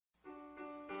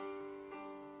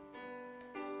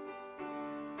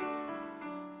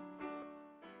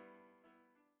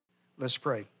Let's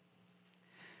pray.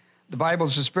 The Bible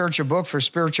is a spiritual book for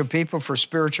spiritual people, for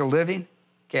spiritual living.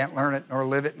 Can't learn it nor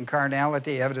live it in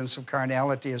carnality. Evidence of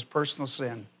carnality is personal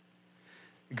sin.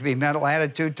 It could be mental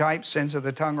attitude type, sins of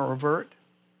the tongue or overt.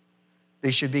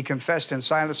 These should be confessed in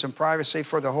silence and privacy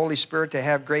for the Holy Spirit to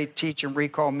have great teach and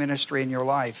recall ministry in your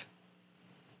life.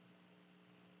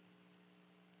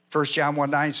 1 John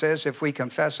 1:9 says, if we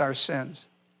confess our sins,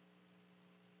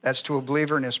 that's to a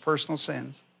believer in his personal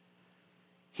sins,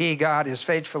 He, God, is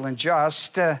faithful and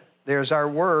just. There's our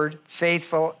word,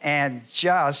 faithful and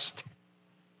just,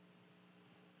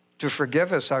 to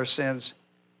forgive us our sins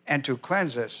and to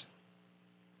cleanse us.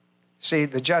 See,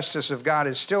 the justice of God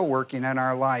is still working in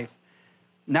our life,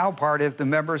 now part of the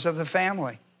members of the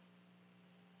family.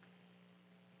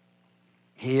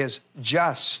 He is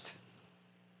just.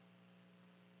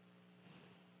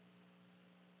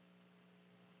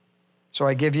 So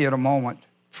I give you in a moment,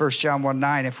 1 John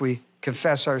 1:9, if we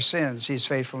confess our sins, He's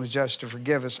faithful and just to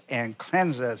forgive us and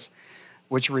cleanse us,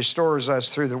 which restores us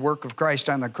through the work of Christ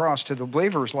on the cross to the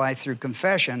believer's life through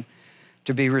confession,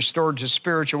 to be restored to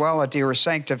spirituality or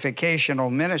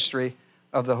sanctificational ministry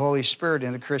of the Holy Spirit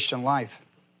in the Christian life.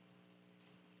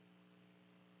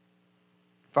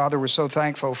 Father, we're so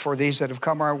thankful for these that have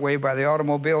come our way by the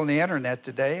automobile and the internet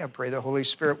today. I pray the Holy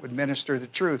Spirit would minister the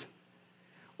truth.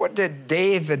 What did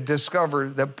David discover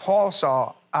that Paul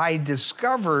saw? I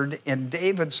discovered in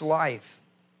David's life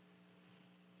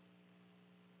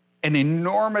an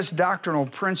enormous doctrinal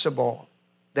principle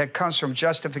that comes from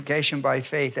justification by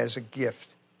faith as a gift.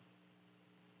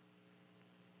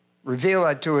 Reveal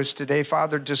that to us today,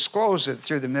 Father. Disclose it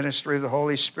through the ministry of the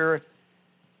Holy Spirit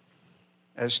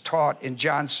as taught in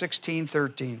John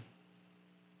 16:13.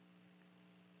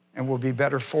 And we'll be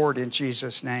better for it in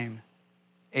Jesus' name.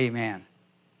 Amen.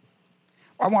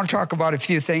 I want to talk about a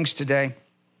few things today.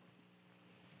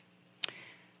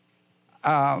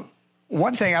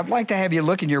 One thing, I'd like to have you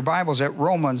look in your Bibles at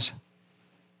Romans,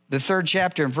 the 3rd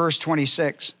chapter and verse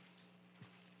 26.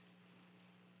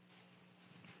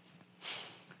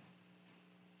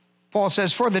 Paul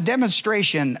says, for the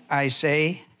demonstration, I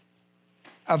say,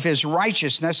 of his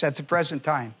righteousness at the present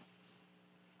time.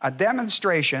 A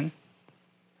demonstration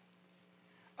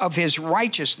of his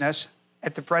righteousness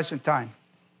at the present time.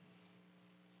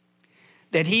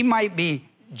 That he might be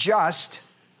just,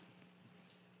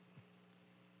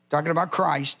 talking about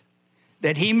Christ,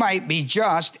 that he might be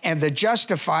just and the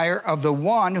justifier of the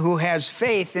one who has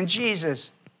faith in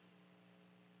Jesus.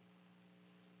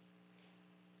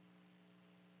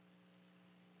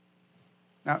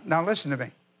 Now listen to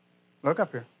me. Look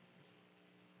up here.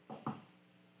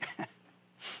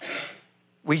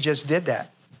 We just did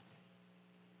that.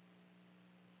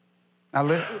 Now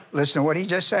listen to what he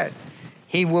just said.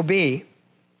 He will be,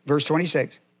 verse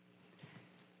 26,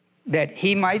 that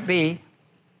he might be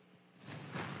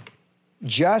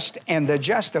just and the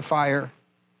justifier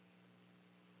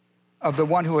of the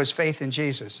one who has faith in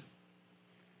Jesus.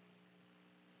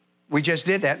 We just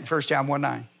did that in 1 John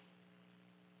 1:9.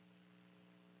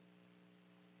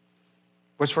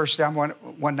 What's 1 John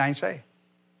 1:9 say?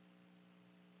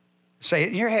 Say it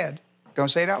in your head. Don't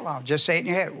say it out loud. Just say it in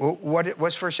your head.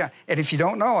 What's 1 John? And if you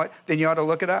don't know it, then you ought to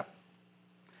look it up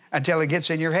until it gets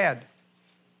in your head.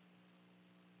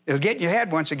 It'll get in your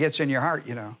head once it gets in your heart,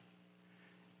 you know.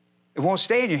 It won't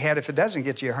stay in your head if it doesn't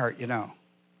get to your heart, you know.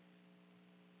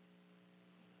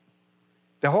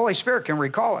 The Holy Spirit can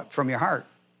recall it from your heart.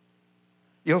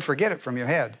 You'll forget it from your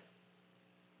head.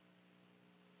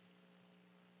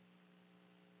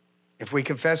 If we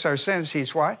confess our sins,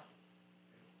 He's what?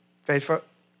 Faithful.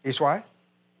 He's what?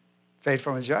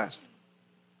 Faithful and just.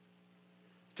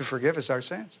 To forgive us our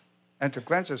sins and to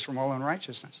cleanse us from all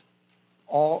unrighteousness.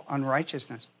 All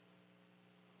unrighteousness.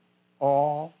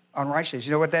 All unrighteousness.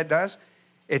 You know what that does?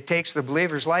 It takes the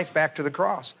believer's life back to the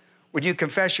cross. When you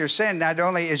confess your sin, not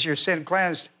only is your sin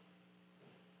cleansed,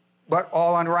 but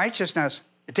all unrighteousness.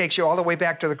 It takes you all the way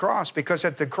back to the cross, because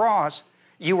at the cross,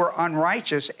 you were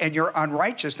unrighteous and your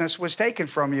unrighteousness was taken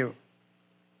from you.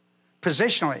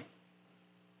 Positionally.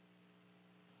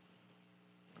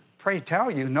 Pray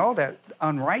tell you know that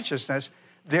unrighteousness,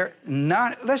 there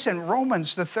none, listen,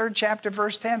 Romans, the 3rd chapter,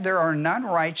 verse 10, there are none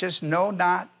righteous, no,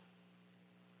 not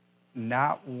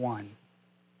one.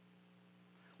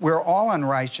 We're all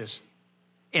unrighteous.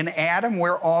 In Adam,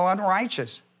 we're all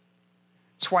unrighteous.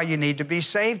 That's why you need to be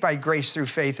saved by grace through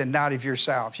faith and not of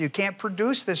yourself. You can't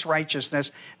produce this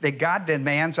righteousness that God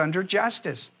demands under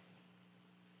justice.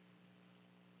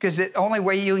 Because the only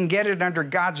way you can get it under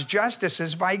God's justice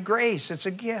is by grace. It's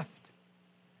a gift.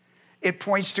 It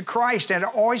points to Christ, and it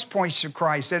always points to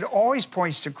Christ. It always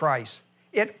points to Christ.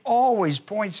 It always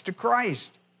points to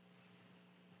Christ.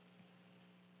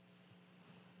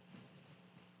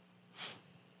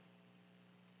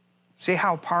 See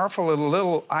how powerful a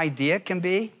little idea can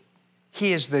be?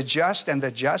 He is the just and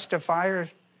the justifier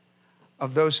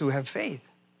of those who have faith.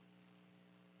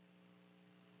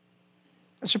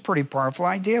 That's a pretty powerful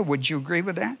idea. Would you agree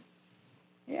with that?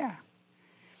 Yeah.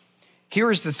 Here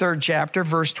is the 3rd chapter,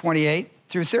 verse 28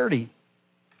 through 30.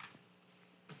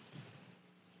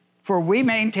 For we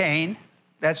maintain,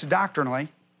 that's doctrinally,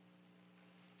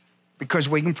 because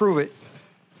we can prove it.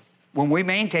 When we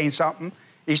maintain something,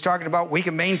 he's talking about we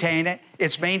can maintain it.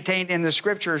 It's maintained in the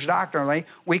scriptures doctrinally.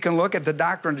 We can look at the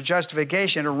doctrine of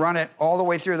justification and run it all the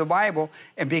way through the Bible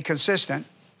and be consistent.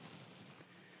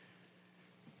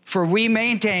 For we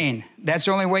maintain, that's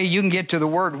the only way you can get to the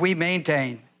word we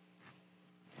maintain.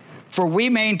 For we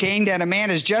maintain that a man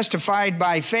is justified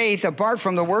by faith apart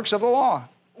from the works of the law.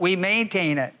 We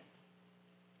maintain it.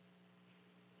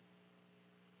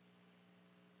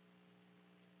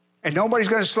 And nobody's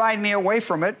going to slide me away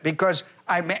from it because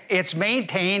it's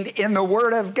maintained in the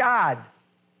Word of God.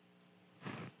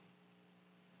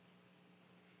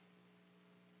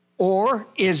 Or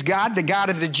is God the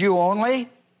God of the Jew only?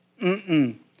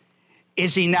 Mm-mm.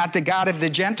 Is he not the God of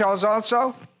the Gentiles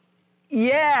also?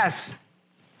 Yes.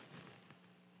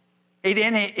 He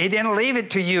didn't leave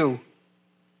it to you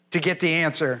to get the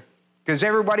answer because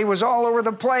everybody was all over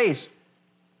the place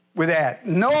with that.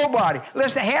 Nobody.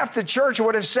 Listen, half the church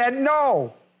would have said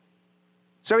no.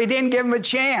 So he didn't give them a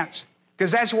chance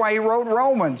because that's why he wrote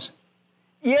Romans.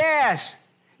 Yes.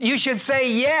 You should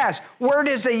say yes. Where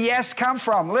does the yes come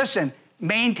from? Listen,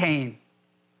 maintain.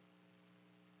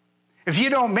 If you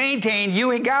don't maintain,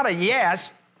 you ain't got a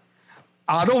yes.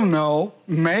 I don't know.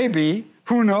 Maybe.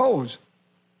 Who knows?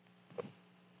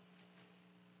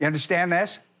 You understand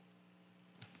this?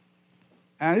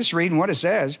 I'm just reading what it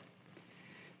says.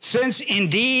 Since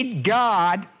indeed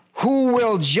God, who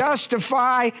will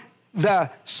justify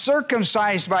the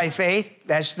circumcised by faith,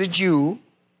 that's the Jew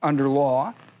under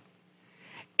law,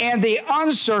 and the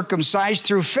uncircumcised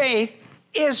through faith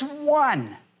is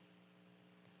one.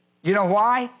 You know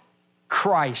why?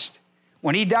 Christ.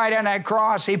 When he died on that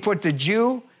cross, he put the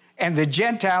Jew and the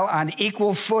Gentile on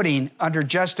equal footing under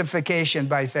justification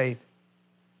by faith.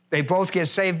 They both get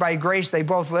saved by grace. They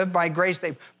both live by grace.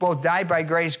 They both die by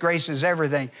grace. Grace is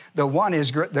everything. The one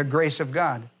is the grace of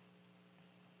God.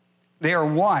 They are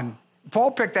one.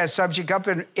 Paul picked that subject up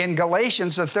in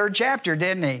Galatians, the 3rd chapter,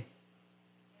 didn't he?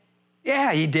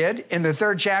 Yeah, he did. In the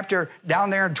 3rd chapter, down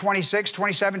there in 26,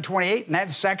 27, 28, in that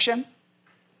section,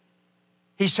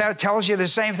 he tells you the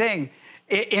same thing.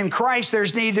 In Christ,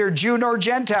 there's neither Jew nor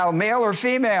Gentile, male or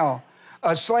female,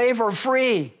 a slave or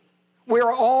free.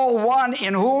 We're all one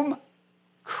in whom?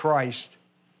 Christ.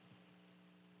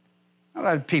 Don't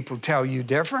let people tell you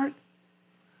different.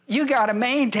 You got to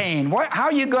maintain. How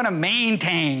are you going to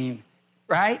maintain,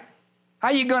 right? How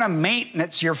are you going to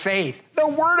maintenance your faith? The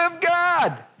Word of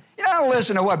God. You don't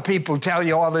listen to what people tell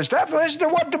you all this stuff. Listen to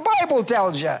what the Bible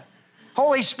tells you.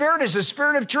 Holy Spirit is the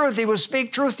Spirit of truth. He will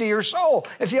speak truth to your soul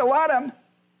if you let him.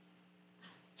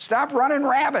 Stop running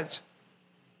rabbits.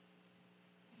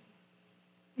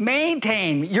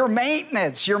 Maintain your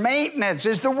maintenance. Your maintenance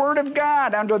is the Word of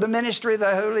God under the ministry of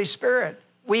the Holy Spirit.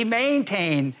 We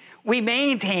maintain.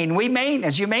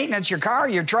 As you maintenance your car,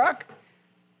 your truck.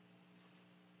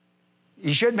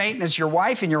 You should maintenance your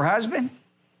wife and your husband.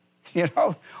 You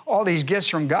know, all these gifts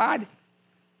from God.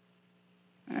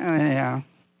 Yeah.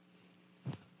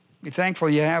 Be thankful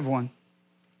you have one.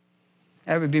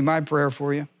 That would be my prayer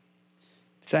for you.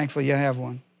 Be thankful you have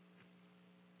one.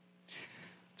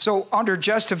 So under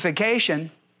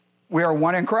justification, we are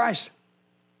one in Christ.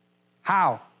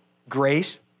 How?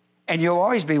 Grace. And you'll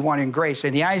always be one in grace.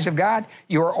 In the eyes of God,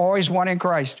 you are always one in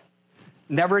Christ.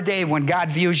 Never a day when God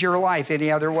views your life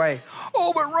any other way.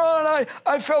 Oh, but Ron,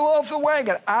 I fell off the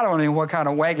wagon. I don't know what kind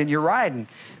of wagon you're riding.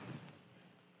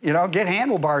 You know, get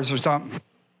handlebars or something.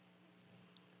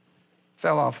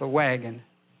 Fell off the wagon.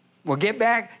 Well, get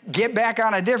back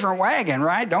on a different wagon,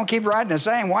 right? Don't keep riding the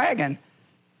same wagon.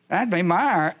 That'd be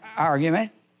my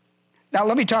argument. Now,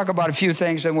 let me talk about a few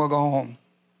things and we'll go home.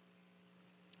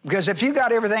 Because if you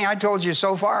got everything I told you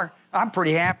so far, I'm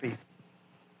pretty happy.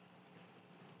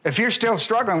 If you're still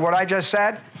struggling with what I just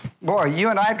said, boy, you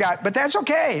and I've got, but that's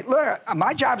okay. Look,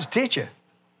 my job is to teach you.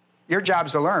 Your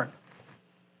job's to learn.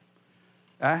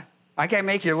 I can't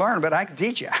make you learn, but I can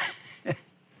teach you.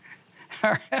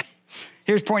 All right.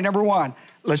 Here's point number one.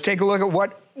 Let's take a look at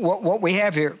what we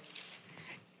have here.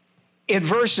 In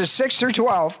verses 6 through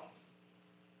 12,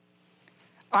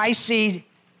 I see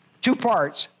two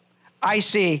parts. I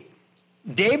see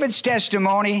David's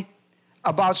testimony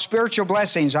about spiritual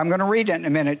blessings. I'm going to read it in a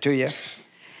minute to you.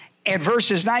 in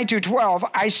verses 9 to 12,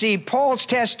 I see Paul's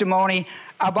testimony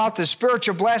about the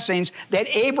spiritual blessings that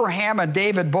Abraham and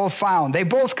David both found. They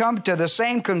both come to the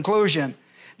same conclusion,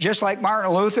 just like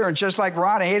Martin Luther and just like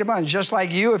Ron Adema and just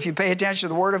like you, if you pay attention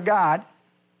to the Word of God.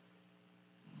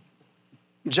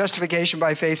 Justification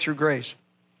by faith through grace.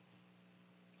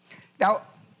 Now,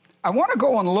 I want to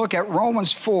go and look at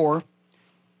Romans 4,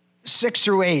 6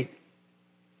 through 8.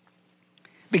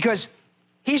 Because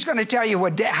he's going to tell you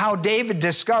how David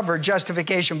discovered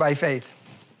justification by faith.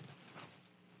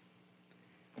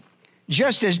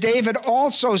 Just as David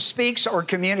also speaks or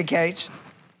communicates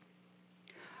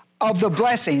of the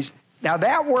blessings. Now,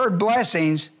 that word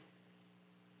blessings,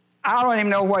 I don't even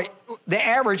know what, the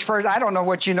average person, I don't know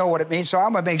what you know what it means, so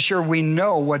I'm going to make sure we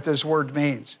know what this word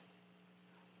means.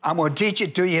 I'm going to teach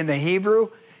it to you in the Hebrew,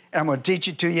 and I'm going to teach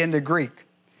it to you in the Greek.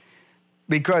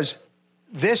 Because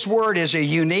this word is a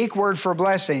unique word for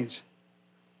blessings.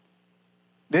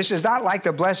 This is not like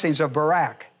the blessings of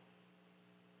Barak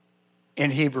in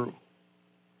Hebrew.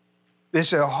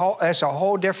 That's a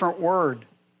whole different word.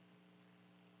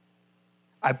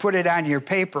 I put it on your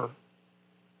paper.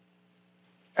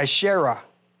 Asherah.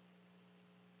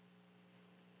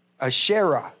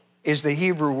 Asherah is the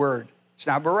Hebrew word. It's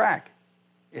not Barak.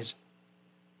 It's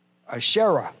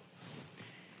Asherah.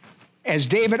 As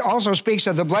David also speaks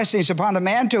of the blessings upon the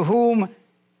man to whom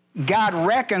God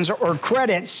reckons or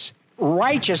credits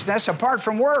righteousness apart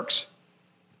from works.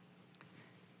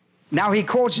 Now he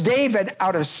quotes David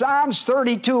out of Psalms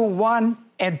 32, 1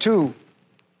 and 2.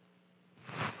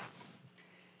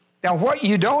 Now what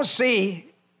you don't see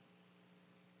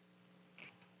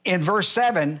in verse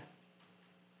 7,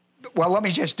 well, let me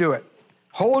just do it.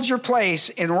 Hold your place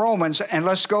in Romans and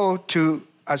let's go to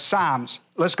Psalms.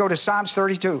 Let's go to Psalms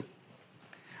 32.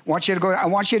 I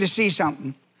want you to see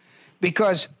something,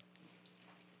 because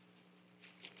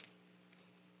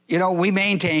you know, we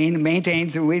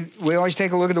always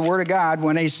take a look at the Word of God.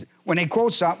 When they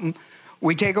quote something,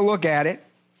 we take a look at it,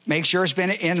 make sure it's been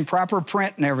in proper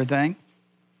print and everything.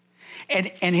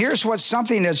 And here's what's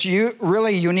something that's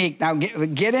really unique. Now,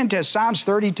 get into Psalms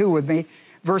 32 with me,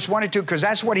 verse 1 and 2, because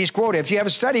that's what he's quoted. If you have a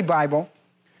study Bible,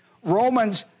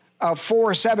 Romans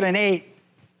 4, 7, and 8,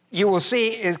 you will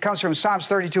see it comes from Psalms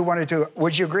 32, 1 and 2.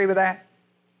 Would you agree with that?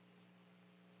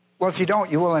 Well, if you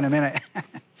don't, you will in a minute.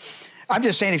 I'm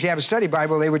just saying if you have a study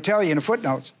Bible, they would tell you in the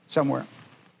footnotes somewhere,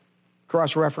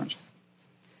 cross-reference.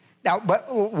 Now,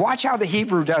 but watch how the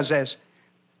Hebrew does this.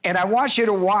 And I want you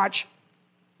to watch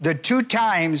the 2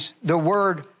 times the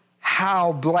word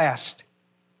how blessed.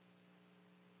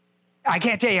 I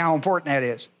can't tell you how important that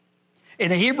is. In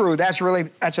the Hebrew, that's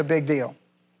a big deal.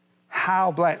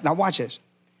 How blessed. Now watch this.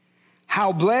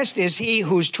 How blessed is he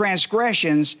whose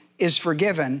transgressions is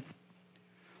forgiven,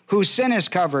 whose sin is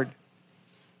covered.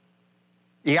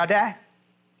 You got that?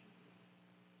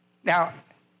 Now,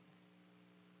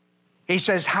 he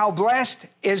says, how blessed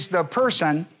is the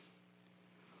person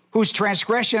whose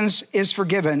transgressions is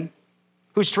forgiven,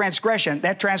 whose transgression,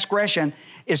 that transgression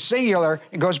is singular,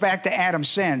 it goes back to Adam's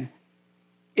sin,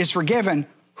 is forgiven,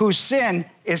 whose sin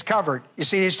is covered. You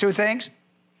see these 2 things?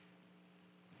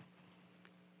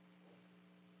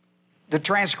 The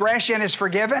transgression is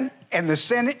forgiven, and the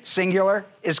sin, singular,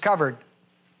 is covered.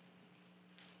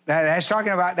 That's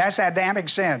talking about, that's Adamic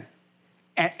sin.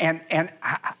 And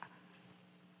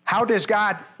what does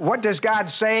God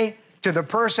say to the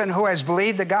person who has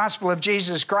believed the gospel of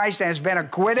Jesus Christ and has been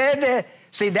acquitted?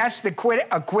 See, that's the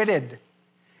acquitted.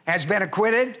 Has been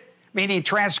acquitted, meaning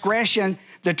transgression.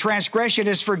 The transgression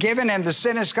is forgiven and the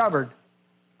sin is covered.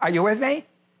 Are you with me?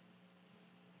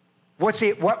 What's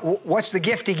the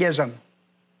gift he gives them?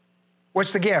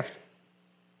 What's the gift?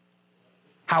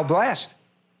 How blessed.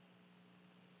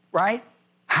 Right?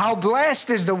 How blessed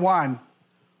is the one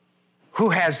who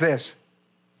has this?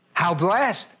 How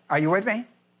blessed. Are you with me?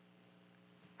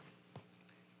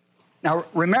 Now,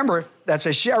 remember, that's a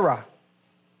Asherah.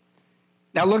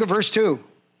 Now, look at verse 2.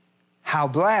 How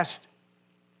blessed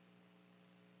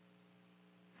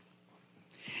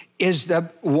is the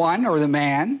one or the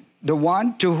man, the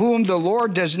one to whom the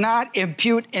Lord does not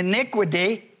impute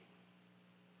iniquity,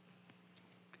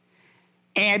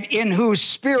 and in whose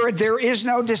spirit there is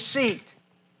no deceit.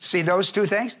 See those 2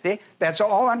 things? See? That's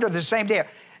all under the same deal.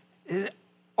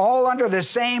 All under the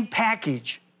same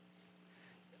package.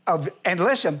 And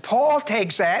listen, Paul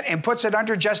takes that and puts it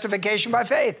under justification by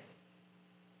faith.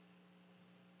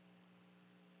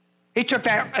 He took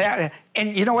that,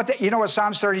 and you know what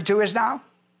Psalms 32 is now?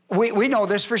 We know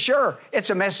this for sure.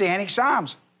 It's a Messianic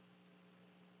Psalms.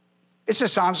 It's a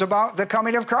Psalms about the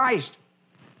coming of Christ.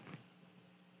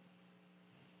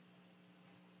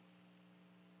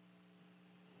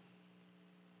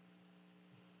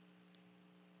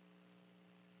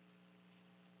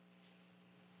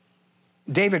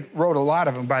 David wrote a lot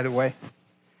of them, by the way.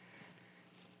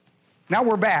 Now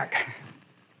we're back.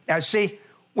 Now see,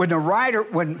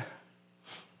 when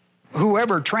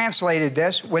whoever translated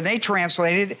this, when they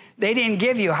translated it, they didn't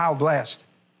give you how blessed.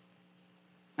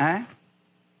 Huh?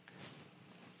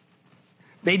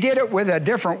 They did it with a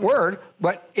different word,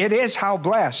 but it is how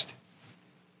blessed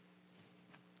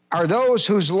are those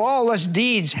whose lawless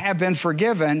deeds have been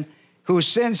forgiven, whose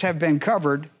sins have been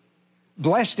covered.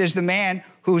 Blessed is the man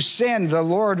whose sin the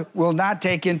Lord will not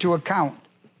take into account.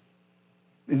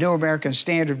 The New American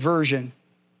Standard Version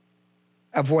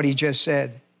of what he just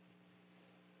said.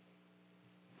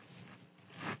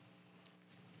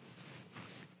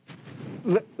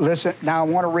 Listen, now I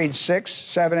want to read 6,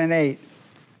 7, and 8.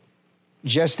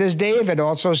 Just as David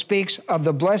also speaks of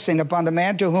the blessing upon the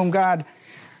man to whom God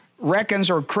reckons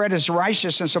or credits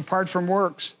righteousness apart from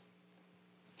works.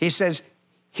 He says,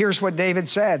 here's what David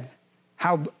said.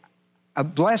 How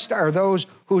blessed are those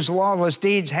whose lawless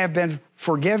deeds have been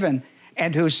forgiven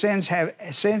and whose sins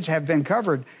have been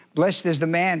covered. Blessed is the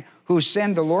man whose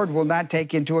sin the Lord will not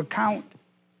take into account.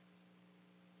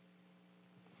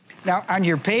 Now, on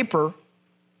your paper,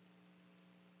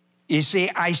 you see,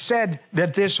 I said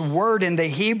that this word in the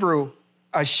Hebrew,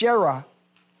 asherah,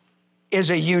 is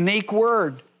a unique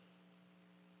word.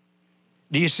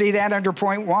 Do you see that under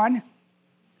point 1?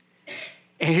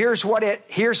 Here's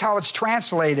how it's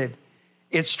translated.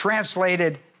 It's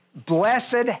translated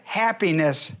blessed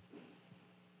happiness.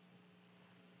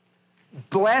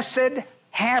 Blessed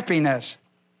happiness.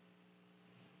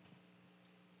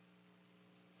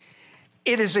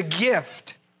 It is a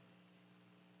gift.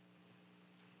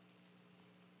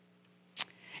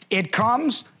 It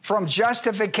comes from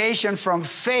justification from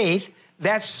faith.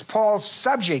 That's Paul's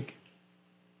subject.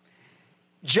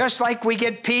 Just like we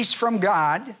get peace from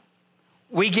God,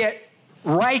 we get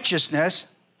righteousness.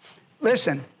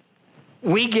 Listen,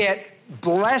 we get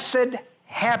blessed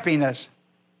happiness.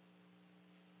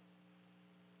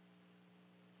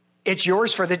 It's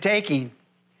yours for the taking,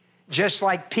 just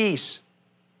like peace.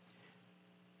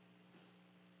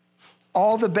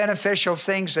 All the beneficial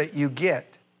things that you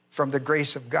get from the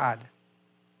grace of God.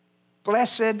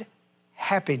 Blessed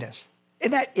happiness.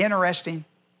 Isn't that interesting?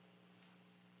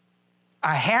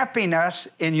 A happiness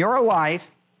in your life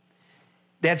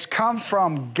that's come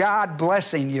from God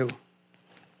blessing you.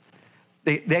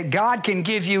 That God can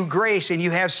give you grace and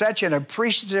you have such an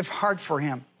appreciative heart for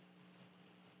Him.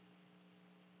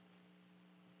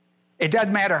 It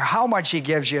doesn't matter how much He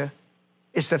gives you.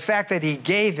 It's the fact that He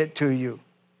gave it to you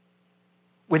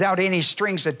without any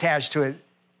strings attached to it.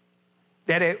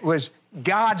 That it was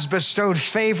God's bestowed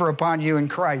favor upon you in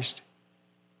Christ.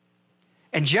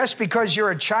 And just because you're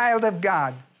a child of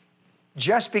God,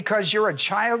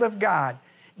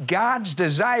 God's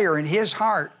desire in His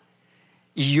heart,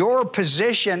 your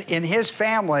position in His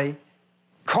family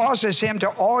causes Him to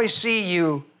always see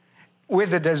you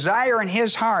with a desire in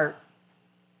His heart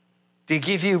to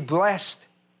give you blessed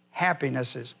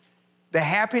happinesses. The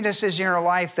happinesses in your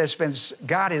life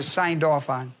God has signed off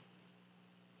on.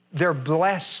 They're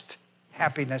blessed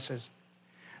happinesses.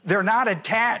 They're not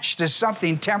attached to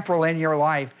something temporal in your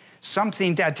life,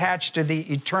 something attached to the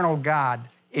eternal God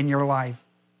in your life.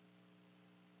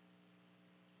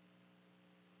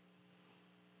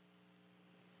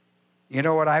 You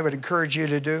know what I would encourage you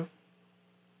to do?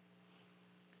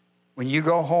 When you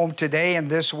go home today and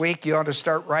this week, you ought to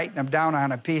start writing them down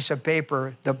on a piece of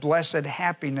paper, the blessed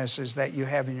happinesses that you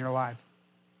have in your life.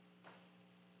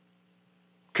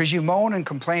 Because you moan and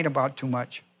complain about too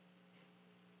much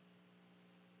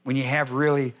when you have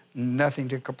really nothing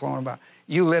to complain about.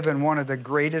 You live in one of the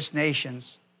greatest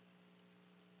nations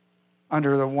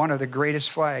under one of the greatest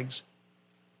flags.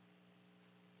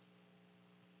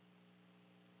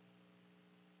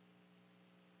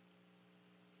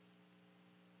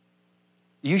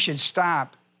 You should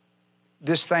stop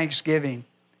this Thanksgiving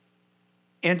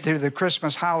into the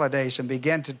Christmas holidays and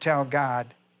begin to tell God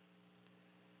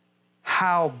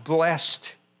how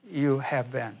blessed you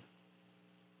have been.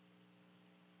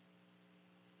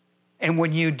 And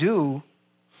when you do,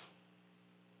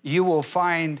 you will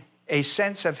find a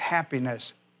sense of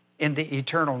happiness in the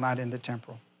eternal, not in the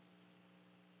temporal.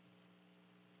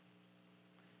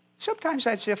 Sometimes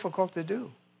that's difficult to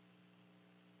do.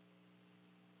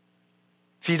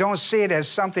 If you don't see it as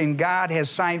something God has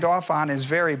signed off on as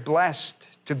very blessed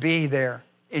to be there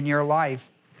in your life,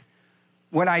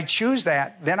 when I choose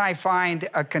that, then I find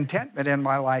a contentment in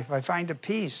my life. I find a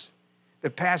peace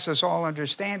that passes all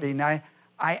understanding.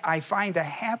 I find a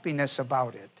happiness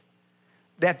about it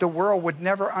that the world would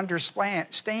never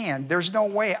understand. There's no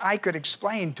way I could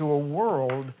explain to a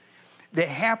world the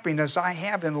happiness I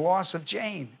have in the loss of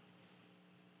Jane.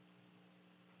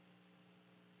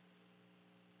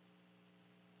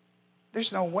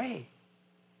 There's no way.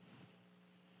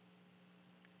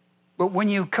 But when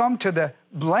you come to the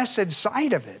blessed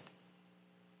side of it,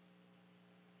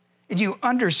 and you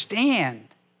understand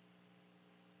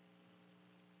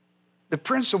the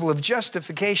principle of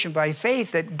justification by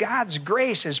faith, that God's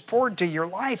grace is poured to your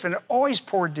life and always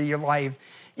poured to your life.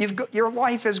 Your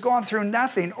life has gone through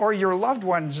nothing, or your loved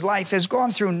one's life has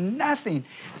gone through nothing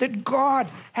that God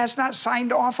has not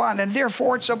signed off on, and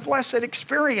therefore it's a blessed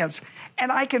experience.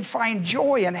 And I can find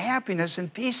joy and happiness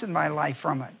and peace in my life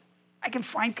from it. I can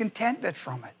find contentment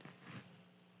from it.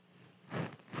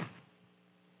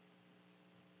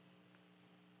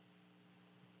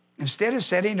 Instead of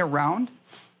sitting around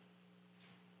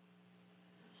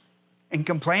and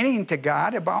complaining to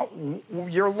God about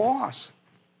your loss.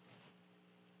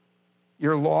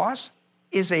 Your loss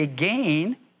is a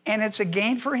gain, and it's a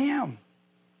gain for Him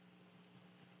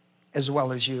as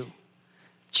well as you.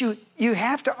 But you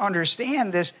have to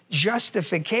understand this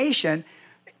justification,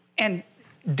 and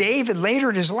David later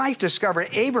in his life discovered,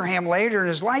 Abraham later in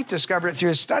his life discovered through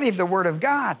his study of the Word of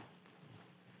God,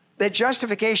 that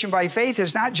justification by faith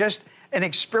is not just an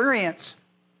experience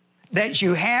that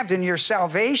you have in your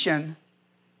salvation.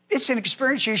 It's an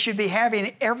experience you should be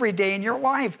having every day in your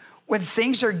life when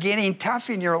things are getting tough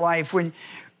in your life, when,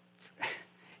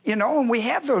 and we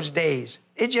have those days.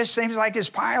 It just seems like it's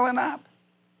piling up.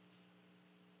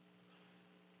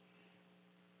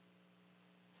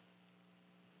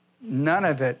 None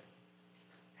of it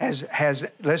has,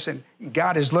 listen,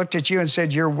 God has looked at you and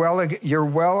said, you're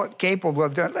well capable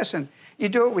of doing it. Listen, you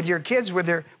do it with your kids, with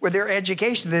their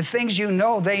education. The things you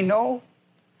know, they know,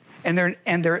 and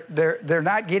they're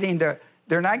not getting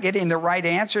the right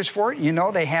answers for it. You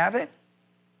know they have it,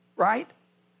 right?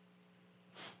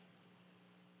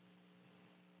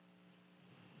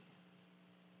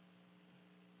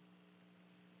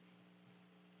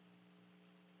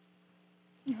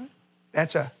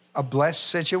 That's a blessed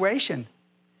situation.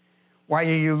 Why are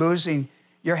you losing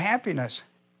your happiness?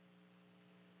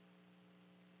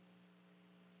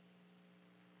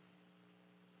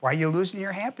 Why are you losing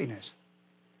your happiness?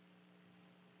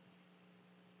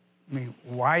 I mean,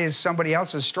 why has somebody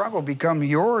else's struggle become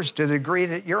yours to the degree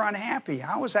that you're unhappy?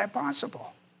 How is that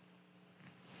possible?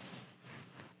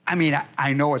 I mean,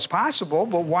 I know it's possible,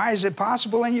 but why is it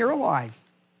possible in your life?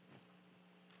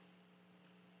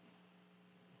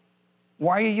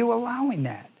 Why are you allowing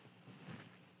that?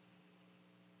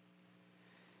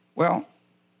 Well,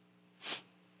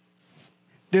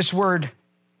 this word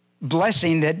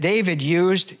blessing that David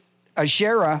used,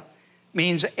 Asherah,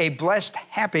 means a blessed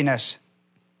happiness.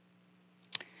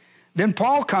 Then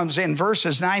Paul comes in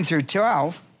verses 9 through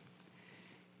 12,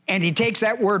 and he takes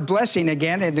that word blessing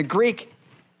again. In the Greek,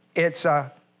 it's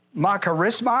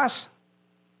makarismos.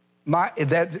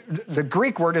 The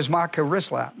Greek word is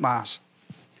makarismos.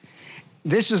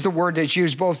 This is the word that's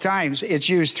used both times. It's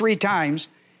used 3 times,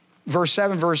 verse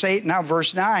 7, verse 8, now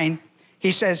verse 9.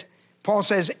 Paul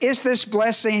says, is this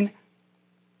blessing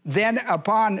then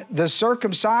upon the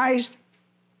circumcised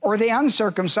or the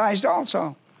uncircumcised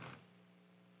also?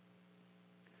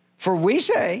 For we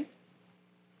say,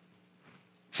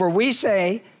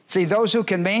 see, those who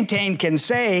can maintain can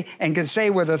say, and can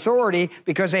say with authority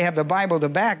because they have the Bible to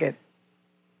back it.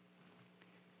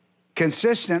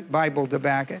 Consistent Bible to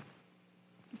back it,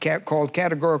 called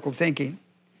categorical thinking.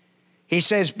 He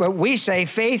says, but we say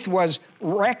faith was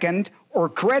reckoned or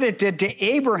credited to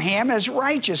Abraham as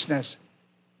righteousness.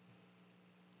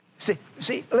 See,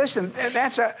 listen,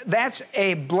 that's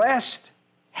a blessed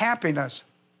happiness.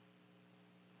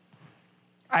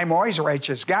 I'm always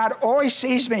righteous. God always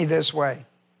sees me this way.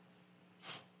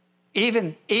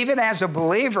 Even as a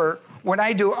believer, when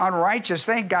I do unrighteous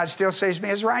things, God still sees me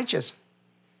as righteous.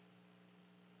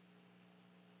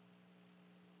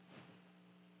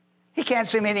 He can't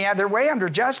see me any other way under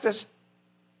justice.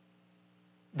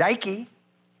 Dikey.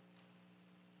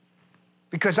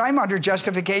 Because I'm under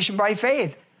justification by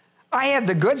faith. I had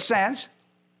the good sense.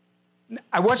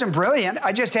 I wasn't brilliant.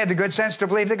 I just had the good sense to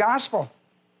believe the gospel.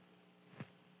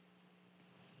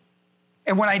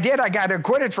 And when I did, I got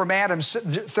acquitted from Adam's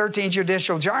 13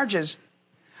 judicial charges.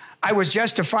 I was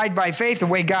justified by faith the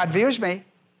way God views me.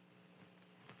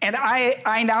 And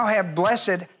I now have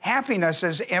blessed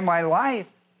happinesses in my life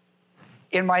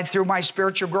through my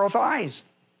spiritual growth eyes.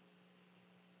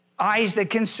 Eyes that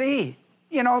can see.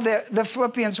 You know, the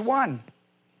Philippians 1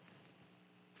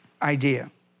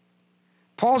 idea.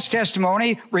 Paul's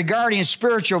testimony regarding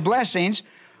spiritual blessings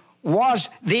was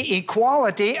the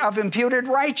equality of imputed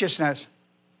righteousness.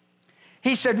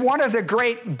 He said one of the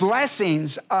great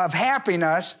blessings of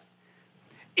happiness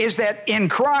is that in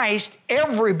Christ,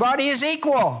 everybody is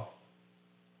equal.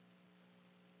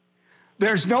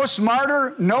 There's no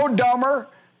smarter, no dumber,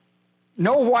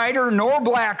 no whiter, no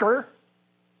blacker,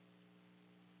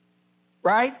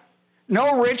 right?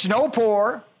 No rich, no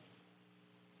poor.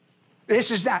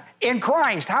 This is not in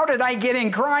Christ. How did I get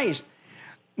in Christ?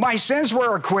 My sins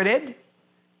were acquitted.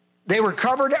 They were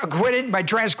covered, acquitted. My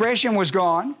transgression was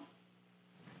gone.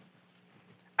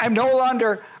 I'm no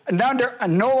longer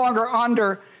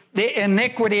under the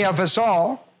iniquity of us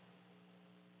all.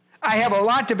 I have a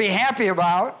lot to be happy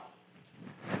about.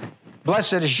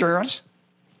 Blessed assurance.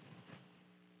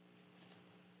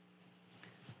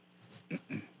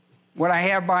 When I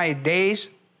have my days,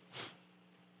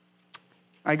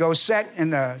 I go sit in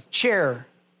the chair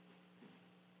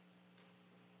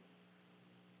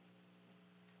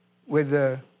with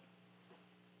the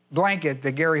blanket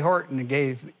that Gary Horton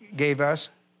gave us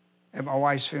at my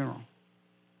wife's funeral.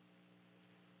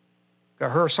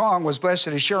 Her song was Blessed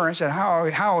Assurance, and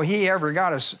how he ever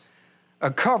got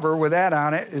a cover with that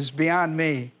on it is beyond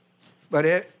me.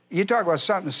 But you talk about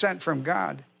something sent from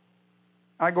God.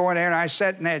 I go in there and I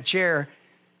sit in that chair,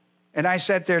 and I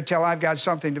sit there till I've got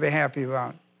something to be happy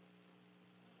about.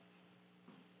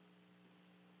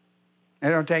 It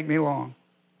don't take me long.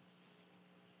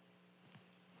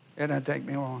 It doesn't take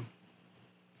me long.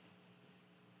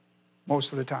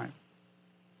 Most of the time.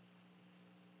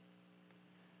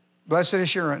 Blessed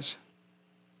assurance.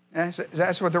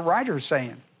 That's what the writer's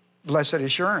saying. Blessed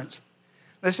assurance.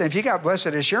 Listen, if you got blessed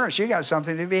assurance, you got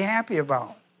something to be happy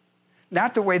about.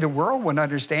 Not the way the world would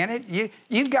understand it.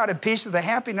 You've got a piece of the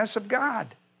happiness of God.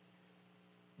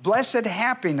 Blessed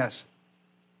happiness.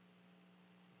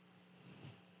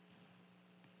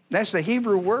 That's the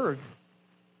Hebrew word.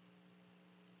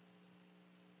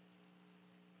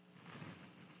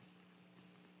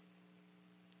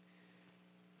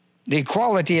 The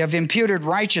equality of imputed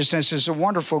righteousness is a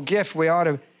wonderful gift. We ought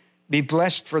to be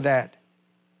blessed for that.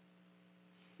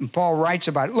 And Paul writes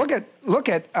about it. Look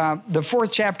at the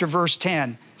 4th chapter, verse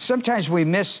 10. Sometimes we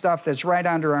miss stuff that's right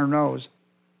under our nose.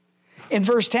 In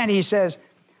verse 10, he says,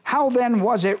 how then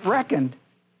was it reckoned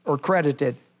or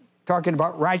credited? Talking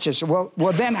about righteousness.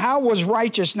 Well, then how was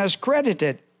righteousness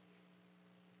credited?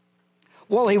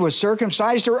 Well, he was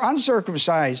circumcised or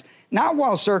uncircumcised. Not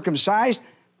while circumcised,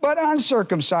 but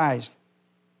uncircumcised.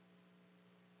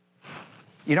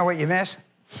 You know what you miss?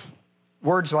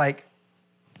 Words like,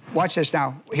 watch this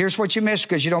now. Here's what you miss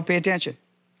because you don't pay attention.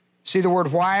 See the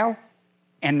word while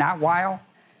and not while?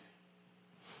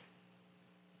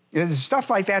 Stuff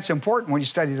like that's important when you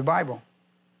study the Bible.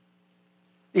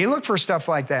 You look for stuff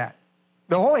like that.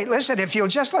 Listen, if you'll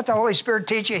just let the Holy Spirit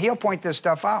teach you, He'll point this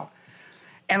stuff out.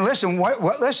 And listen,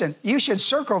 listen, you should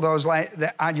circle those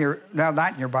on your, no,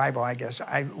 not in your Bible, I guess.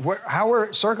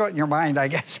 Circle it in your mind, I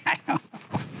guess. I don't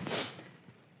know.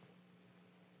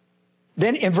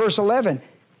 Then in verse 11,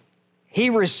 he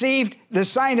received the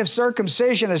sign of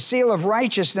circumcision, a seal of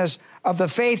righteousness of the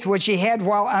faith which he had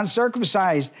while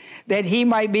uncircumcised, that he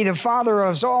might be the father of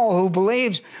us all who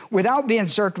believes without being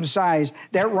circumcised,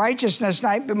 that righteousness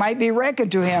might be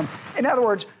reckoned to him. In other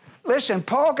words, listen,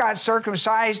 Paul got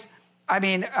circumcised.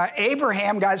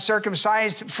 Abraham got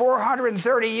circumcised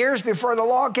 430 years before the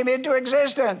law came into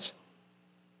existence.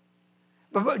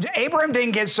 But Abraham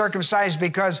didn't get circumcised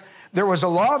because there was a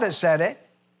law that said it.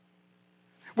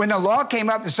 When the law came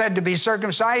up and said to be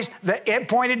circumcised, it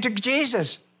pointed to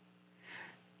Jesus.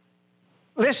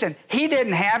 Listen, he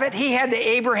didn't have it. He had the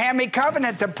Abrahamic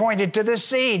covenant that pointed to the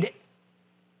seed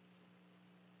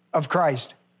of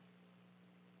Christ.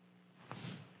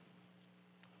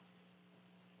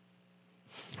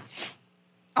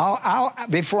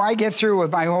 Before I get through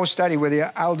with my whole study with you,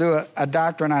 I'll do a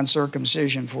doctrine on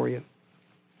circumcision for you.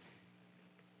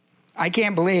 I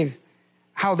can't believe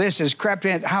how this has crept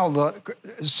in, how the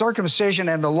circumcision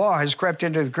and the law has crept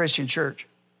into the Christian church.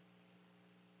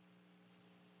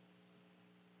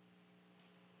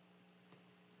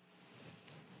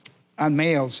 On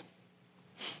males.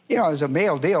 You know, it was a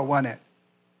male deal, wasn't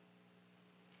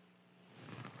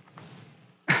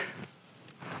it?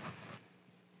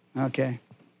 Okay.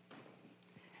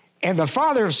 And the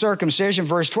father of circumcision,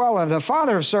 verse 12, and the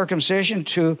father of circumcision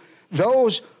to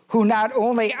those who not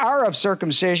only are of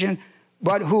circumcision,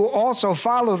 but who also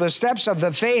follow the steps of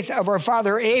the faith of our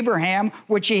father Abraham,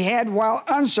 which he had while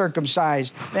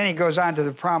uncircumcised. Then he goes on to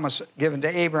the promise given to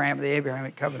Abraham, the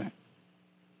Abrahamic covenant.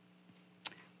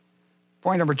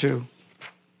 Point number 2.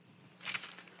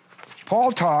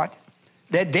 Paul taught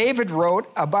that David wrote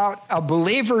about a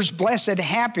believer's blessed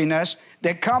happiness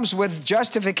that comes with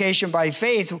justification by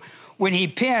faith when he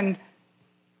penned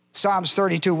Psalms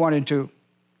 32, 1 and 2.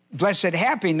 Blessed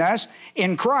happiness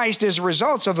in Christ is a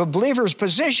result of a believer's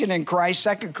position in Christ,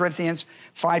 2 Corinthians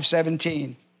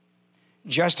 5:17.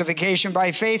 Justification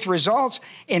by faith results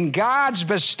in God's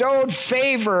bestowed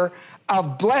favor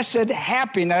of blessed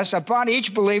happiness upon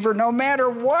each believer, no matter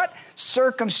what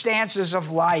circumstances of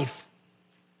life.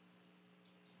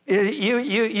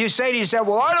 You say to yourself,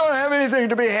 well, I don't have anything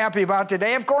to be happy about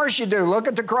today. Of course you do. Look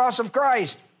at the cross of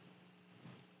Christ.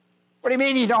 What do you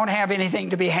mean you don't have anything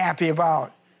to be happy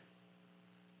about?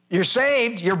 You're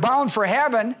saved. You're bound for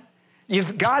heaven.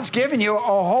 God's given you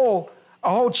a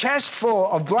whole chest full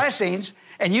of blessings,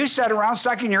 and you sit around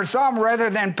sucking your thumb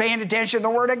rather than paying attention to the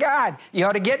Word of God. You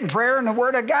ought to get in prayer and the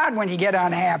Word of God when you get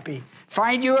unhappy.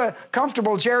 Find you a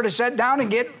comfortable chair to sit down and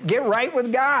get right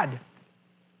with God.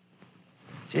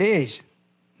 Jeez,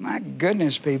 my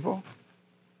goodness, people.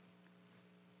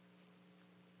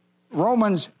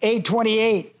 Romans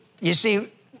 8:28. You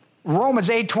see, Romans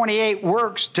 8:28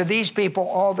 works to these people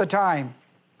all the time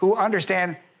who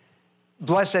understand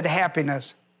blessed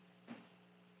happiness.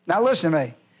 Now listen to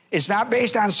me. It's not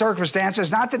based on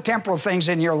circumstances, not the temporal things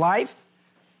in your life.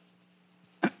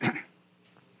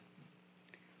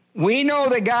 We know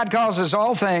that God causes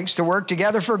all things to work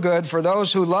together for good for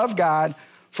those who love God,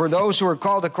 for those who are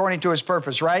called according to his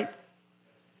purpose, right?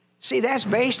 See, that's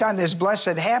based on this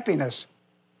blessed happiness.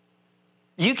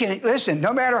 You can, listen,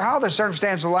 no matter how the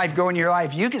circumstances of life go in your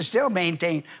life, you can still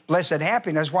maintain blessed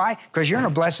happiness. Why? Because you're in a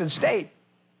blessed state.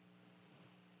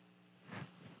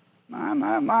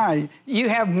 My. You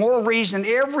have more reason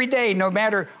every day, no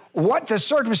matter what the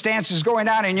circumstances going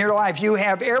on in your life, you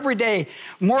have every day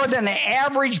more than the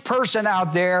average person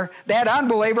out there. That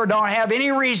unbeliever don't have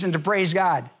any reason to praise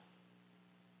God.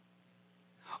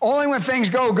 Only when things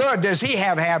go good does he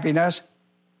have happiness.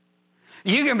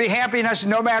 You can be happiness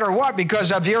no matter what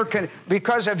because of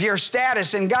your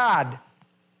status in God.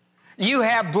 You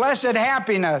have blessed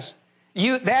happiness.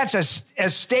 That's a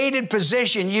stated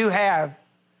position you have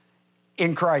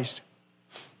in Christ.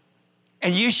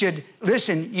 And you should,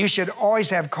 listen, you should always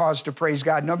have cause to praise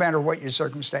God no matter what your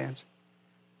circumstance.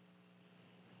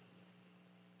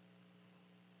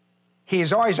 He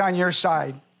is always on your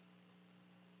side.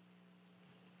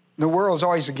 The world's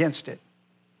always against it.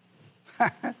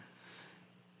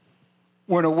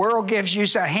 When the world gives you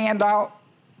a handout,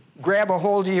 grab a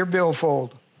hold of your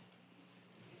billfold.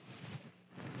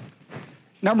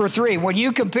 Number 3, when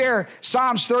you compare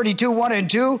Psalms 32, 1 and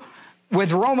 2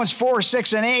 with Romans 4,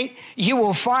 6 and 8, you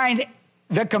will find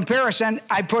the comparison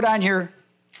I put on your.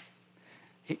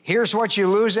 Here's what you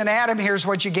lose in Adam, here's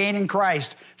what you gain in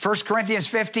Christ. 1 Corinthians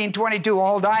 15, 22,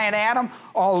 all die in Adam,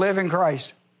 all live in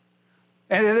Christ.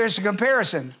 And there's a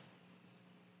comparison.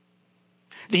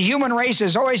 The human race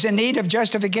is always in need of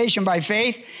justification by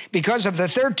faith because of the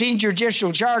 13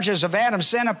 judicial charges of Adam's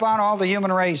sin upon all the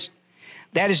human race.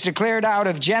 That is declared out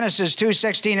of Genesis 2,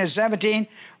 16 and 17,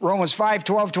 Romans 5,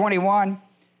 12, 21,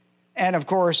 and of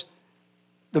course,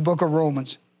 the book of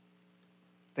Romans.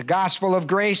 The gospel of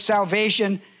grace,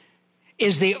 salvation,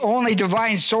 is the only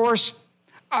divine source,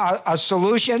 a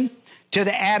solution to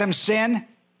the Adam's sin.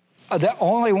 The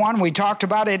only one. We talked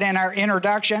about it in our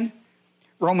introduction.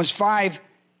 Romans 5,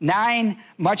 9,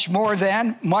 much more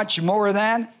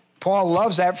than. Paul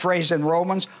loves that phrase in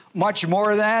Romans. Much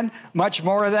more than.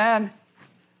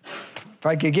 If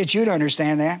I could get you to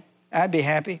understand that, I'd be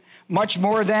happy. Much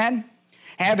more than,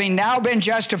 having now been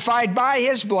justified by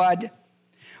his blood,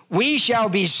 we shall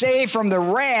be saved from the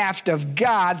wrath of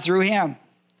God through him.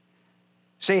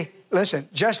 See, listen,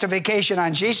 justification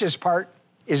on Jesus' part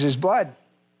is his blood.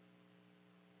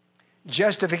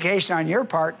 Justification on your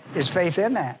part is faith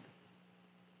in that.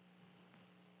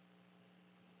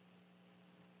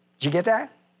 Did you get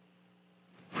that?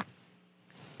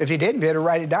 If you didn't, you better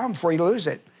write it down before you lose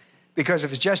it. Because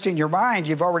if it's just in your mind,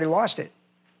 you've already lost it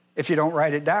if you don't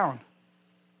write it down.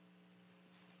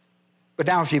 But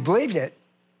now if you believed it,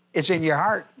 it's in your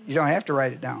heart. You don't have to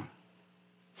write it down.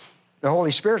 The Holy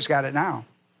Spirit's got it now.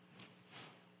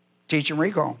 Teach and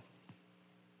recall.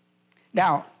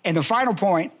 Now, and the final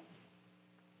point,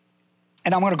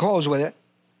 and I'm going to close with it.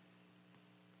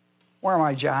 Where am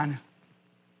I, John?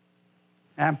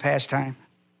 I'm past time.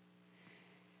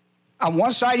 On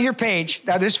one side of your page,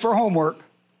 now this is for homework,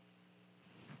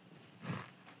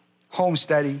 home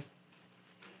study.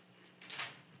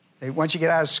 Once you get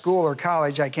out of school or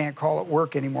college, I can't call it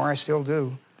work anymore. I still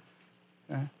do.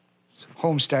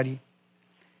 Home study.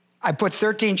 I put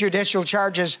 13 judicial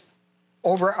charges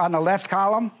over on the left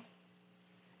column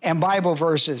and Bible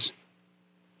verses.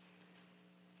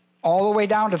 All the way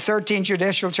down to 13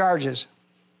 judicial charges.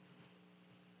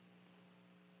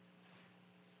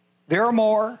 There are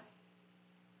more.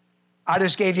 I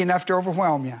just gave you enough to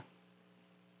overwhelm you.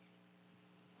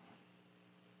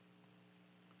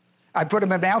 I put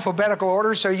them in alphabetical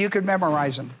order so you could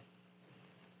memorize them.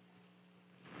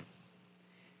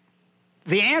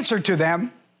 The answer to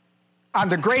them on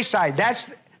the grace side, that's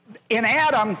in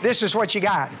Adam, this is what you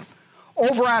got.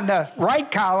 Over on the right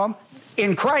column,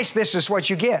 in Christ, this is what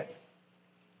you get.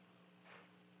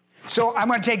 So I'm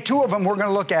going to take two of them. We're going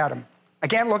to look at them. I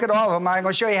can't look at all of them. I'm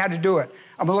going to show you how to do it.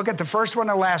 I'm going to look at the first one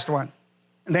and the last one.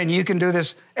 And then you can do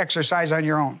this exercise on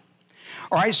your own.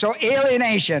 All right, so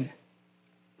alienation.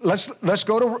 Let's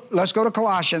go to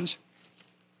Colossians.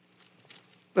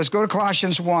 Let's go to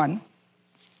Colossians 1.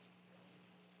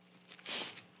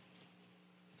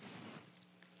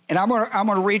 And I'm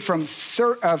going to read from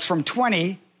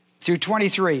 20 through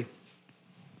 23.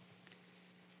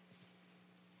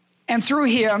 And through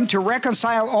him to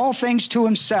reconcile all things to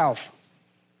himself.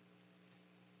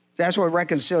 That's what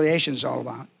reconciliation is all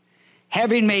about.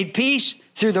 Having made peace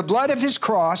through the blood of his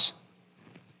cross,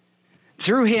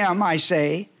 through him, I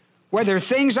say, whether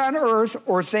things on earth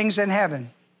or things in heaven.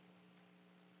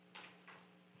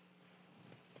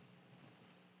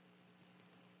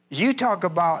 You talk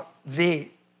about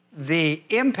the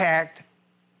impact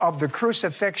of the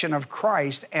crucifixion of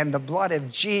Christ and the blood of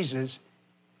Jesus.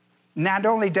 Not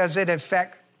only does it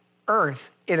affect earth,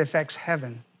 it affects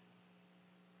heaven.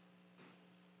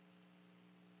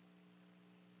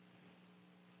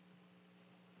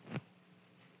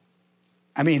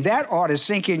 I mean, that ought to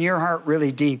sink in your heart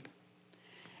really deep.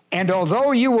 And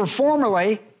although you were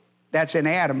formerly, that's in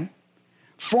Adam,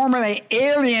 formerly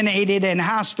alienated and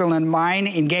hostile in mind,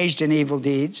 engaged in evil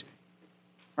deeds,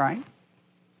 right?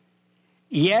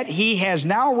 Yet he has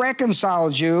now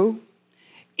reconciled you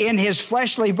in his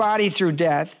fleshly body through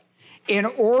death, in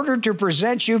order to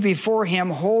present you before him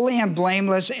holy and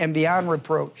blameless and beyond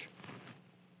reproach.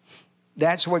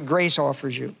 That's what grace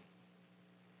offers you.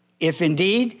 If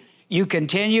indeed you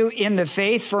continue in the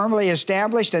faith, firmly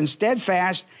established and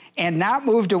steadfast, and not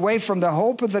moved away from the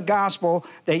hope of the gospel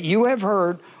that you have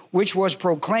heard, which was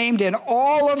proclaimed in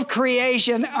all of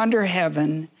creation under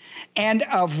heaven, and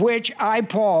of which I,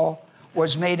 Paul,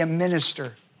 was made a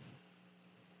minister.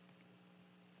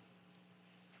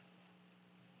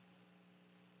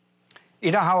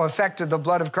 You know how effective the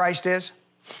blood of Christ is?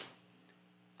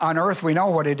 On earth, we know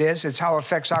what it is. It's how it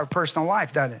affects our personal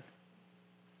life, doesn't it?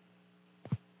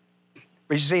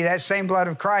 But you see, that same blood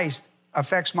of Christ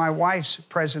affects my wife's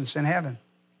presence in heaven.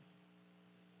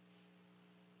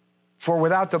 For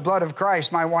without the blood of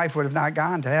Christ, my wife would have not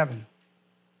gone to heaven.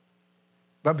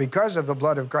 But because of the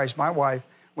blood of Christ, my wife,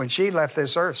 when she left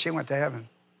this earth, she went to heaven.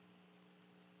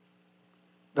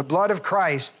 The blood of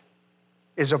Christ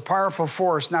is a powerful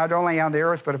force, not only on the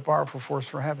earth, but a powerful force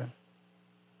for heaven.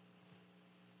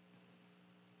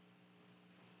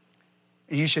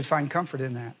 You should find comfort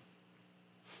in that.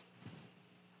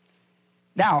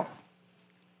 Now,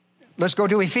 let's go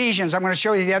to Ephesians. I'm going to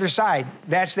show you the other side.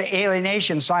 That's the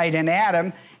alienation side in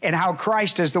Adam and how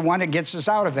Christ is the one that gets us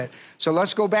out of it. So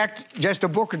let's go back just a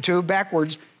book or two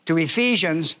backwards to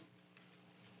Ephesians.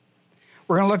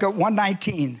 We're going to look at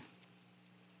 1:19.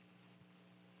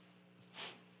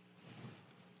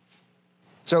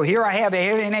 So here I have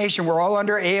alienation. We're all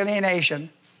under alienation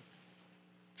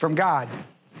from God.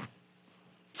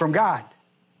 From God.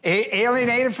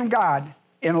 Alienated from God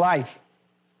in life.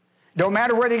 Don't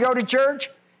matter whether you go to church.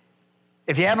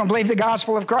 If you haven't believed the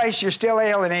gospel of Christ, you're still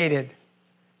alienated.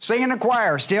 Sing in the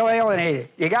choir, still alienated.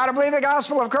 You got to believe the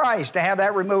gospel of Christ to have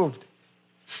that removed.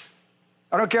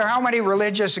 I don't care how many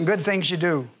religious and good things you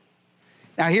do.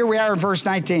 Now here we are in verse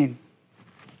 19.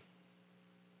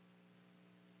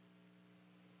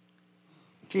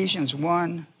 Ephesians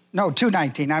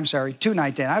 2:19, I'm sorry,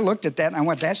 2:19. I looked at that and I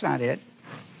went, that's not it.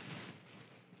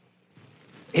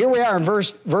 Here we are in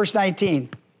verse 19.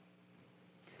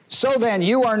 So then,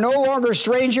 you are no longer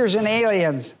strangers and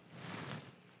aliens. See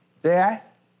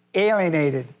that?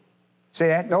 Alienated. See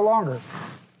that? No longer.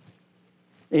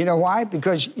 You know why?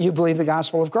 Because you believe the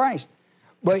gospel of Christ.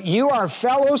 But you are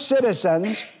fellow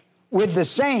citizens with the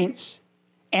saints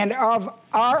and are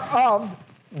of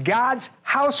God's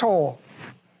household.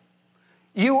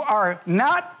 You are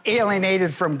not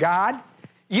alienated from God.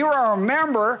 You are a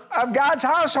member of God's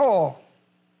household.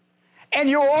 And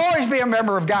you'll always be a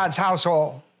member of God's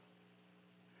household.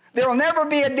 There will never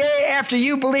be a day after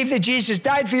you believe that Jesus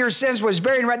died for your sins, was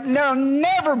buried, and there will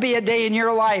never be a day in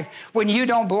your life when you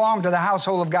don't belong to the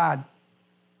household of God.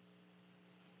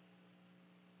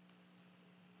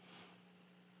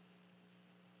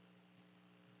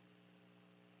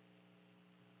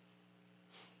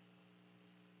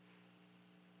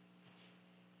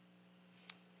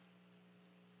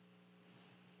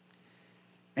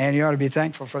 And you ought to be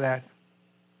thankful for that.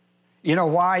 You know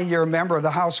why you're a member of the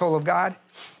household of God?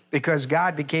 Because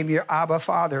God became your Abba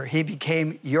Father. He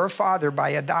became your father by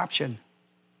adoption.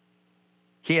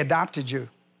 He adopted you.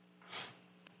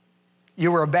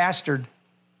 You were a bastard,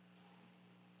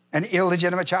 an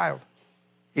illegitimate child.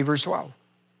 Hebrews 12.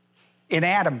 In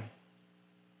Adam,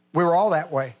 we were all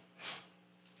that way.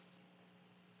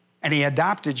 And he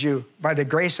adopted you by the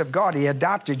grace of God. He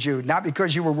adopted you, not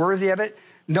because you were worthy of it.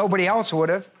 Nobody else would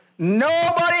have.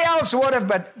 Nobody else would have,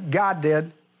 but God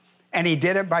did. And he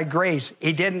did it by grace.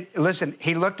 He didn't, listen,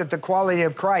 he looked at the quality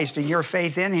of Christ and your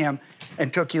faith in him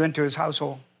and took you into his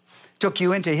household, took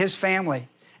you into his family.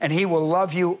 And he will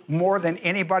love you more than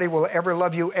anybody will ever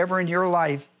love you ever in your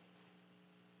life.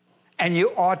 And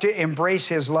you ought to embrace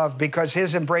his love, because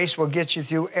his embrace will get you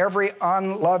through every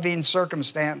unloving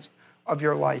circumstance of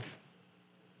your life.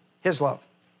 His love.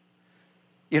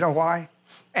 You know why?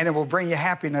 And it will bring you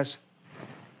happiness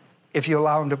if you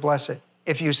allow him to bless it.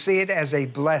 If you see it as a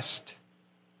blessed,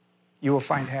 you will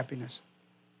find happiness.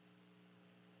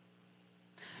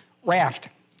 Raft.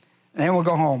 And then we'll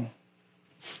go home.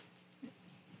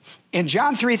 In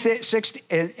John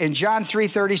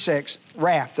 3:36,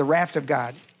 raft, the raft of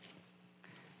God.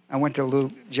 I went to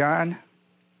Luke. John,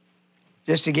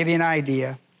 just to give you an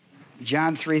idea,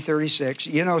 John 3:36.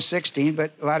 You know 16,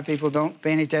 but a lot of people don't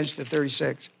pay any attention to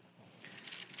 36.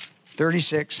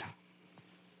 36.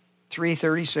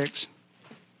 3:36.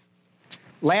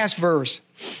 Last verse.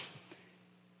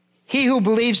 He who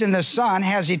believes in the Son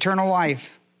has eternal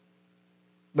life.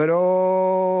 But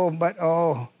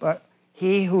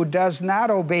he who does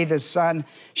not obey the Son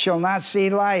shall not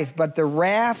see life, but the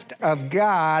wrath of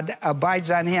God abides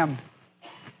on him.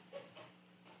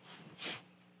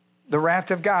 The wrath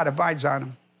of God abides on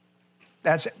him.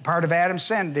 That's part of Adam's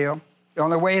sin deal. The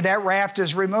only way that wrath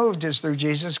is removed is through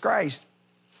Jesus Christ.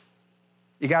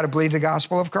 You got to believe the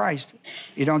gospel of Christ.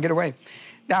 You don't get away.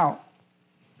 Now,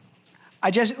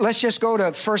 let's just go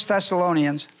to 1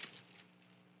 Thessalonians.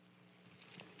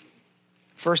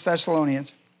 1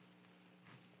 Thessalonians.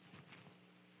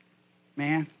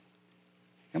 Man,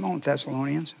 come on,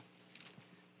 Thessalonians.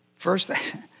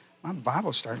 My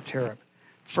Bible's starting to tear up.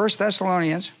 1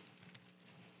 Thessalonians.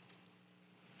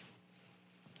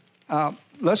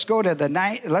 Let's go to the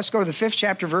 5th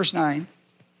chapter, verse 9.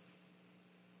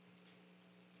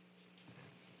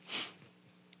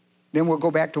 Then we'll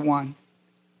go back to 1.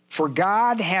 For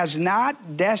God has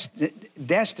not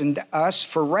destined us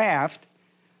for wrath,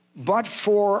 but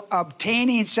for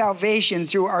obtaining salvation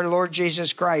through our Lord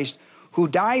Jesus Christ, who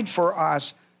died for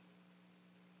us,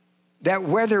 that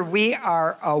whether we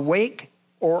are awake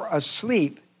or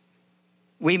asleep,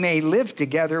 we may live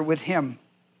together with him.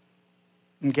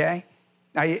 Okay?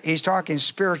 Now, he's talking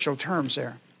spiritual terms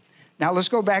there. Now, let's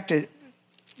go back to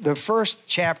the 1st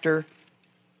chapter,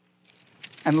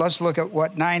 and let's look at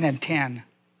what 9 and 10,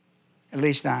 at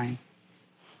least 9.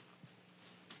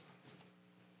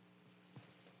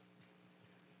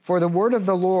 For the word of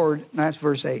the Lord, that's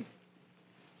verse 8.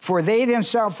 For they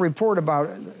themselves report about,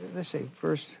 let's see,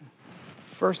 First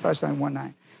Thessalonians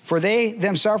 1:9. For they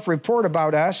themselves report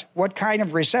about us what kind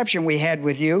of reception we had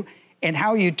with you, and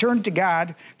how you turned to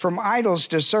God from idols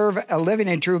to serve a living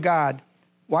and true God.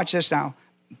 Watch this now.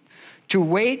 To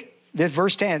wait, this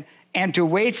verse 10, and to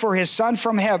wait for his Son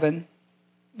from heaven,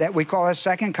 that we call his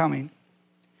second coming,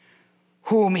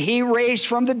 whom he raised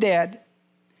from the dead,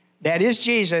 that is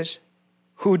Jesus,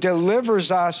 who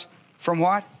delivers us from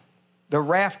what? The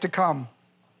wrath to come.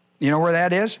 You know where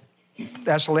that is?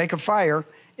 That's the lake of fire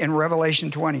in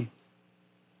Revelation 20.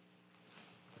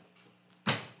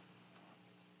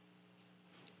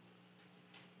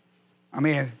 I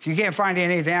mean, if you can't find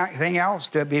anything else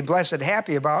to be blessed and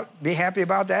happy about, be happy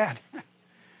about that.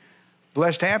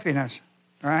 Blessed happiness,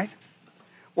 all right?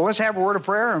 Well, let's have a word of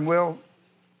prayer and we'll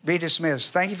be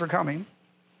dismissed. Thank you for coming.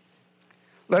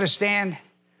 Let us stand.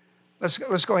 Let's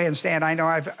go ahead and stand. I know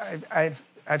I've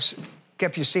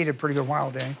kept you seated a pretty good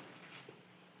while today.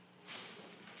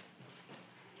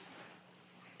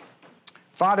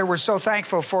 Father, we're so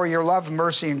thankful for your love,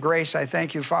 mercy, and grace. I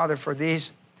thank you, Father, for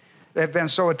these that have been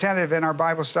so attentive in our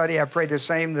Bible study. I pray the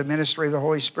same, the ministry of the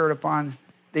Holy Spirit upon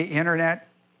the internet.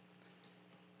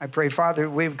 I pray, Father,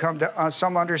 we've come to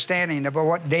some understanding about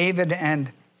what David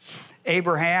and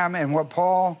Abraham and what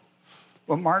Paul,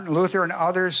 what Martin Luther and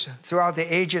others throughout the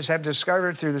ages have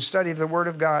discovered through the study of the Word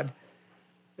of God,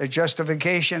 that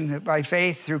justification by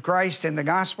faith through Christ in the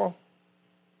gospel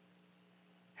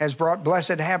has brought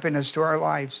blessed happiness to our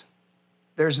lives.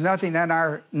 There's nothing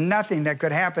that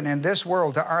could happen in this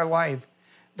world to our life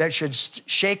that should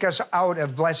shake us out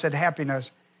of blessed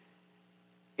happiness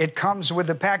It comes with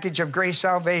the package of grace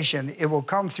salvation. It will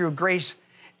come through grace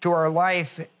to our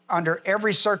life under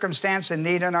every circumstance and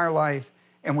need in our life.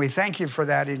 And we thank you for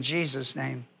that in Jesus'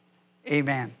 name.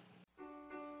 Amen.